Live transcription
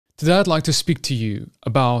Today I'd like to speak to you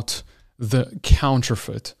about the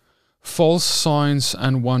counterfeit, false signs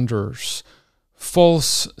and wonders,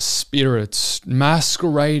 false spirits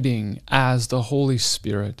masquerading as the Holy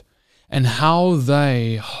Spirit, and how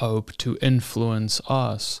they hope to influence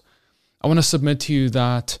us. I want to submit to you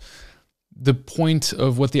that the point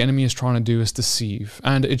of what the enemy is trying to do is deceive,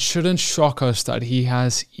 and it shouldn't shock us that he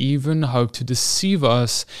has even hoped to deceive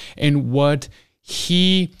us in what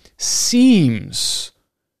he seems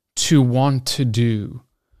to want to do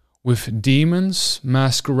with demons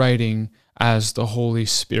masquerading as the Holy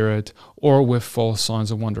Spirit or with false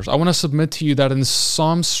signs and wonders. I want to submit to you that in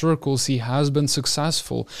some circles he has been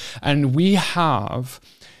successful, and we have,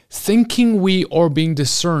 thinking we are being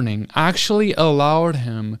discerning, actually allowed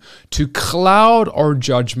him to cloud our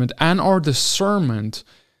judgment and our discernment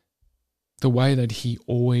the way that he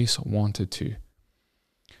always wanted to.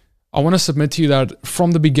 I want to submit to you that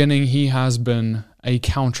from the beginning he has been a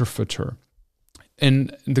counterfeiter.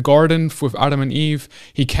 In the garden with Adam and Eve,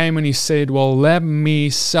 he came and he said, well, let me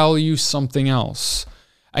sell you something else.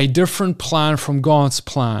 A different plan from God's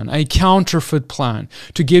plan, a counterfeit plan,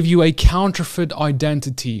 to give you a counterfeit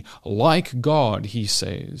identity like God, he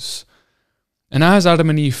says. And as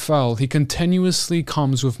Adam and Eve fell, he continuously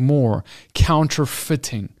comes with more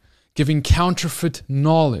counterfeiting, giving counterfeit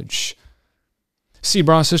knowledge. See,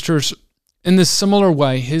 brothers and sisters, in this similar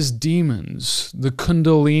way, his demons, the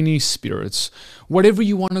Kundalini spirits, whatever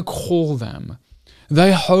you want to call them,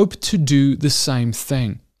 they hope to do the same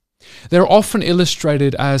thing. They're often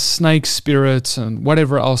illustrated as snake spirits and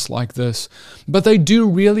whatever else like this, but they do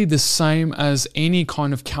really the same as any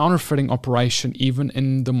kind of counterfeiting operation, even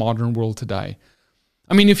in the modern world today.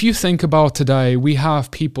 I mean, if you think about today, we have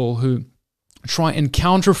people who try and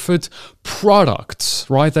counterfeit products,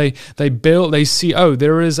 right? They see, oh,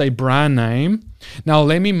 there is a brand name. Now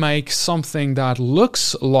let me make something that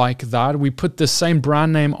looks like that. We put the same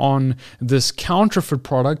brand name on this counterfeit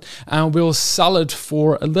product and we'll sell it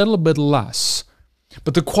for a little bit less.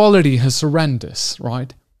 But the quality is horrendous,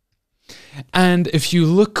 right? And if you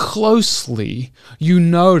look closely, you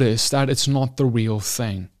notice that it's not the real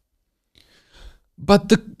thing. But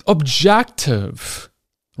the objective,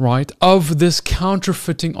 right, of this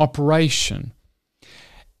counterfeiting operation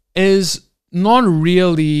is not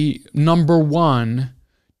really, number one,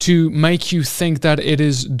 to make you think that it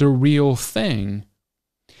is the real thing.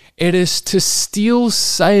 It is to steal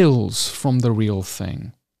sales from the real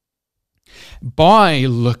thing by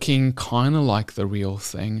looking kind of like the real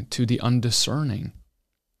thing to the undiscerning.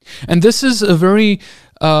 And this is a very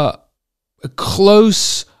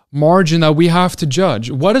close margin that we have to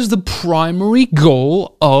judge. What is the primary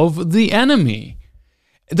goal of the enemy?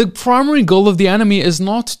 The primary goal of the enemy is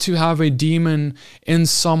not to have a demon in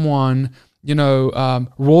someone,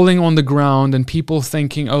 rolling on the ground and people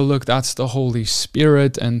thinking, oh, look, that's the Holy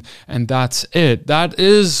Spirit and that's it. That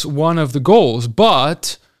is one of the goals,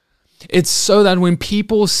 but it's so that when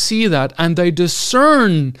people see that and they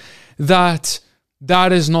discern that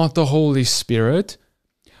that is not the Holy Spirit,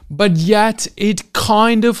 but yet it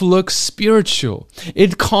kind of looks spiritual.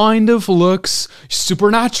 It kind of looks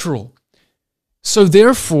supernatural. So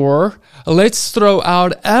therefore, let's throw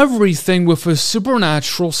out everything with a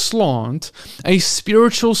supernatural slant, a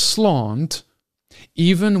spiritual slant,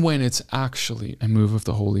 even when it's actually a move of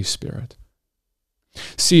the Holy Spirit.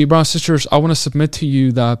 See, brothers and sisters, I want to submit to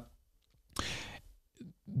you that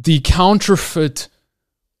the counterfeit,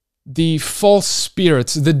 the false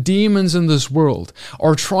spirits, the demons in this world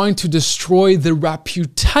are trying to destroy the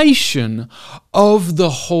reputation of the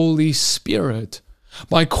Holy Spirit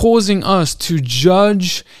by causing us to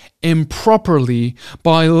judge improperly,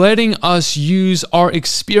 by letting us use our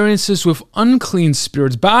experiences with unclean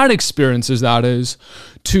spirits, bad experiences that is,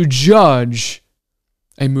 to judge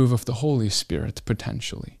a move of the Holy Spirit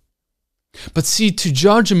potentially. But see, to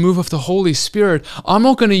judge a move of the Holy Spirit, I'm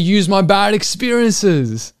not going to use my bad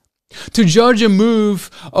experiences. To judge a move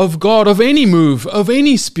of God, of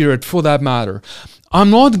any spirit for that matter, I'm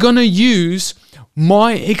not going to use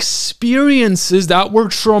my experiences that were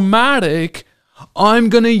traumatic. I'm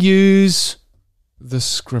going to use the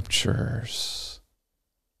scriptures.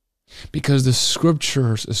 Because the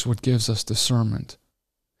scriptures is what gives us discernment.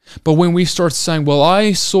 But when we start saying, well,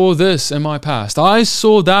 I saw this in my past, I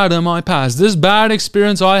saw that in my past, this bad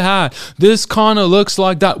experience I had, this kind of looks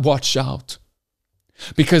like that, watch out.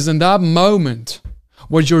 Because in that moment,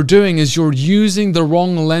 what you're doing is you're using the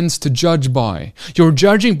wrong lens to judge by. You're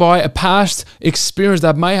judging by a past experience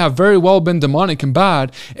that may have very well been demonic and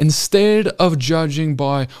bad, instead of judging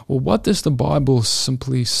by, well, what does the Bible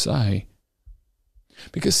simply say?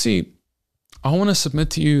 Because see, I want to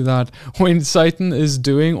submit to you that when Satan is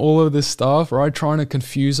doing all of this stuff, right, trying to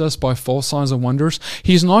confuse us by false signs and wonders,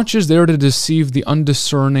 he's not just there to deceive the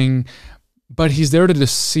undiscerning, but he's there to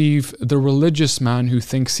deceive the religious man who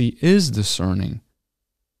thinks he is discerning.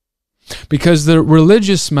 Because the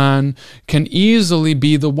religious man can easily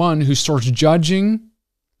be the one who starts judging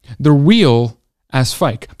the real as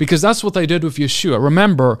fake, because that's what they did with Yeshua.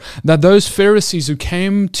 Remember that those Pharisees who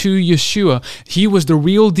came to Yeshua, he was the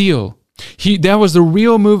real deal. That was the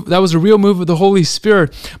real move. That was the real move of the Holy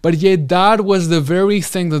Spirit. But yet, that was the very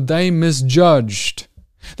thing that they misjudged.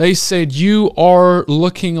 They said, "You are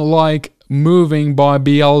looking like moving by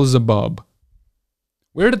Beelzebub."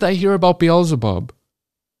 Where did they hear about Beelzebub?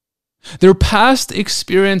 Their past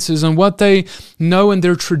experiences and what they know in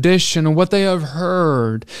their tradition and what they have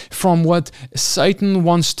heard from what Satan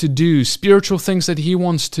wants to do, spiritual things that he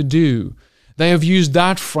wants to do, they have used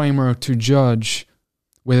that framework to judge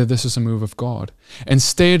whether this is a move of God,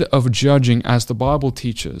 instead of judging, as the Bible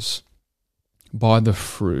teaches, by the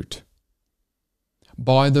fruit.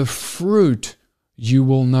 By the fruit you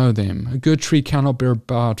will know them. A good tree cannot bear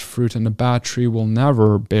bad fruit, and a bad tree will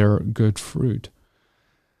never bear good fruit.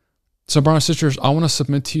 So, brothers and sisters, I want to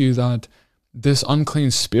submit to you that this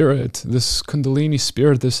unclean spirit, this Kundalini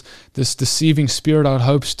spirit, this deceiving spirit that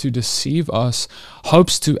hopes to deceive us,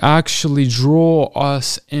 hopes to actually draw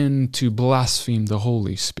us in to blaspheme the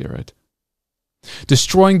Holy Spirit.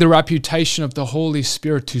 Destroying the reputation of the Holy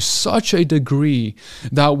Spirit to such a degree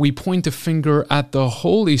that we point a finger at the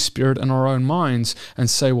Holy Spirit in our own minds and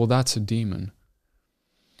say, well, that's a demon.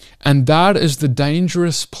 And that is the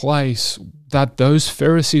dangerous place that those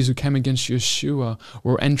Pharisees who came against Yeshua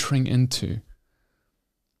were entering into.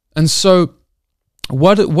 And so,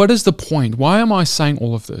 what is the point? Why am I saying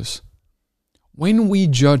all of this? When we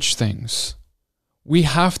judge things, we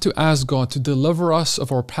have to ask God to deliver us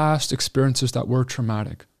of our past experiences that were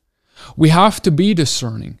traumatic. We have to be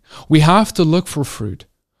discerning. We have to look for fruit.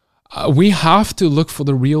 We have to look for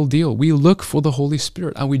the real deal. We look for the Holy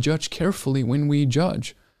Spirit, and we judge carefully when we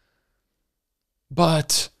judge.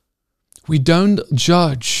 But we don't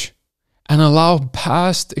judge and allow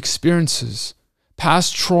past experiences,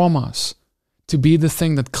 past traumas, to be the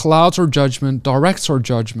thing that clouds our judgment, directs our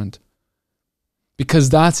judgment. Because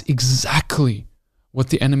that's exactly what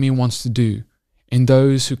the enemy wants to do in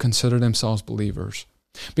those who consider themselves believers.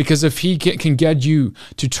 Because if he can get you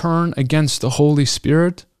to turn against the Holy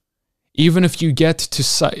Spirit, even if you get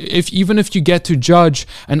to judge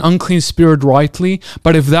an unclean spirit rightly,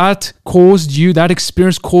 but if that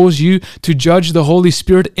experience caused you to judge the Holy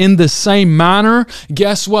Spirit in the same manner,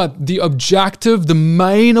 guess what? The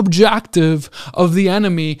main objective of the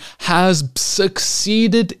enemy has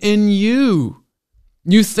succeeded in you.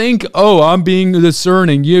 You think, oh, I'm being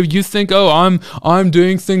discerning. You think, oh, I'm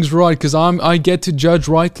doing things right because I get to judge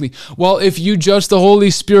rightly. Well, if you judge the Holy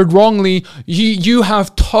Spirit wrongly, you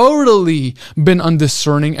have totally been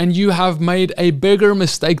undiscerning, and you have made a bigger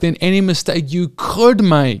mistake than any mistake you could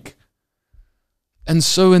make. And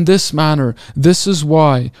so in this manner, this is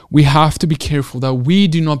why we have to be careful that we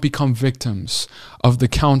do not become victims of the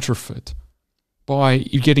counterfeit by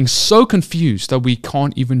getting so confused that we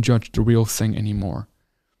can't even judge the real thing anymore.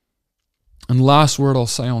 And last word I'll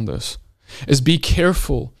say on this is be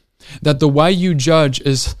careful that the way you judge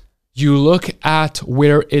is you look at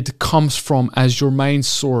where it comes from as your main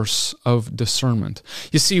source of discernment.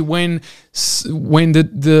 You see, when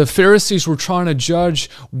the Pharisees were trying to judge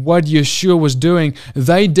what Yeshua was doing,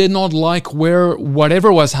 they did not like where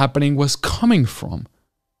whatever was happening was coming from.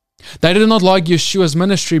 They did not like Yeshua's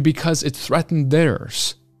ministry because it threatened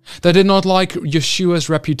theirs. They did not like Yeshua's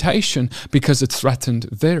reputation because it threatened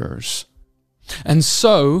theirs. And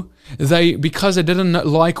so, because they didn't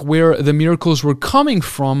like where the miracles were coming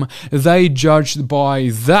from, they judged by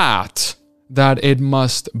that it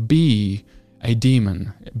must be a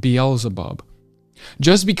demon, Beelzebub.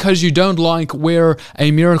 Just because you don't like where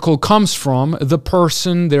a miracle comes from, the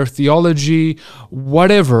person, their theology,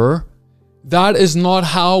 whatever, that is not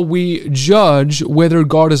how we judge whether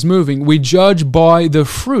God is moving. We judge by the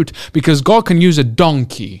fruit, because God can use a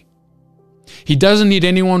donkey. He doesn't need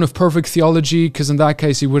anyone with perfect theology, because in that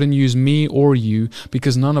case he wouldn't use me or you,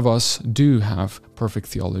 because none of us do have perfect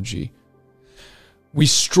theology. We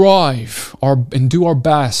strive and do our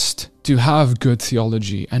best to have good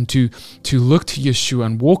theology and to look to Yeshua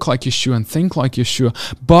and walk like Yeshua and think like Yeshua,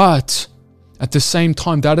 but at the same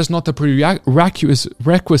time, that is not the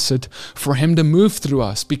prerequisite for him to move through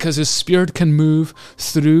us, because his Spirit can move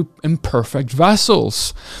through imperfect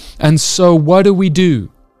vessels. And so what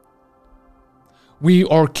do? We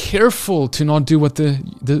are careful to not do what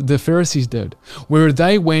the Pharisees did, where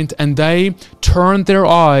they went and they turned their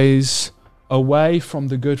eyes away from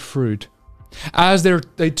the good fruit. As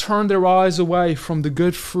they turn their eyes away from the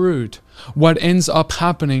good fruit, what ends up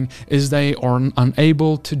happening is they are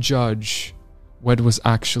unable to judge what was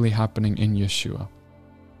actually happening in Yeshua.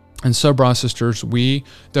 And so, brothers and sisters, we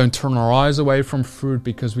don't turn our eyes away from fruit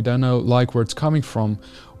because we don't know where it's coming from.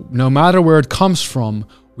 No matter where it comes from,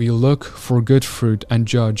 we look for good fruit and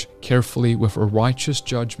judge carefully with a righteous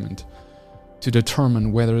judgment to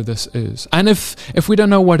determine whether this is. And if we don't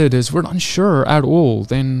know what it is, we're not sure at all,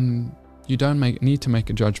 then you don't need to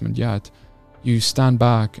make a judgment yet. You stand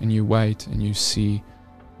back and you wait and you see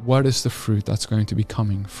what is the fruit that's going to be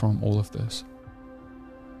coming from all of this.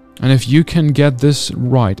 And if you can get this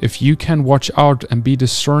right, if you can watch out and be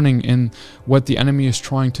discerning in what the enemy is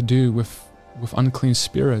trying to do with unclean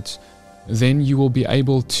spirits, then you will be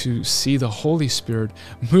able to see the Holy Spirit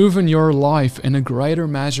move in your life in a greater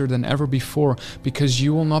measure than ever before, because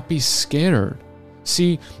you will not be scared.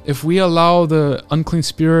 See, if we allow the unclean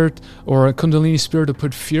spirit or a Kundalini spirit to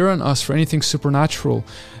put fear in us for anything supernatural,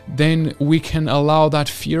 then we can allow that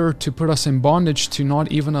fear to put us in bondage to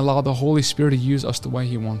not even allow the Holy Spirit to use us the way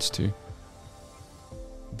He wants to.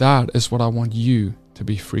 That is what I want you to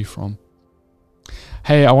be free from.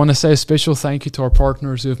 Hey, I want to say a special thank you to our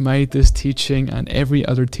partners who have made this teaching and every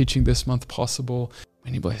other teaching this month possible.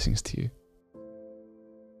 Many blessings to you.